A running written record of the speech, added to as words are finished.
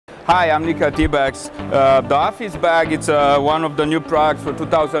Hi, I'm Nika TBAGS. The OfficeBag, it's one of the new products for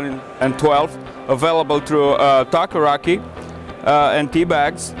 2012, available through Takaraki and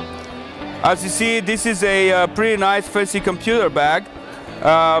TBAGS. As you see, this is a pretty nice fancy computer bag,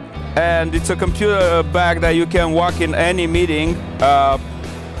 and it's a computer bag that you can walk in any meeting.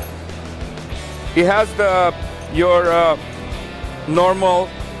 It has your normal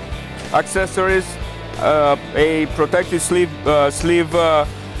accessories, a protective sleeve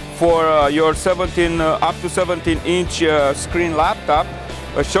for your up to 17-inch screen laptop,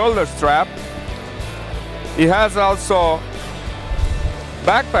 a shoulder strap. It has also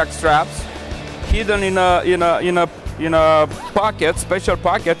backpack straps hidden in a pocket, special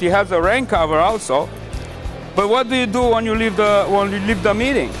pocket. It has a rain cover also. But what do you do when you leave the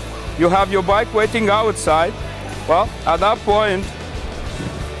meeting? You have your bike waiting outside. Well, at that point,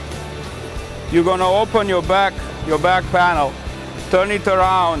 you're gonna open your back panel, turn it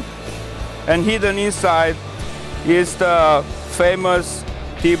around, and hidden inside is the famous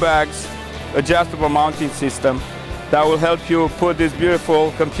TBAGS adjustable mounting system that will help you put this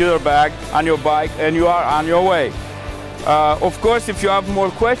beautiful computer bag on your bike, and you are on your way. Of course, if you have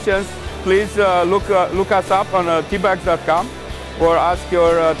more questions, please look us up on tbags.com or ask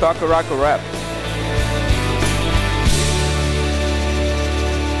your Takaraki rep.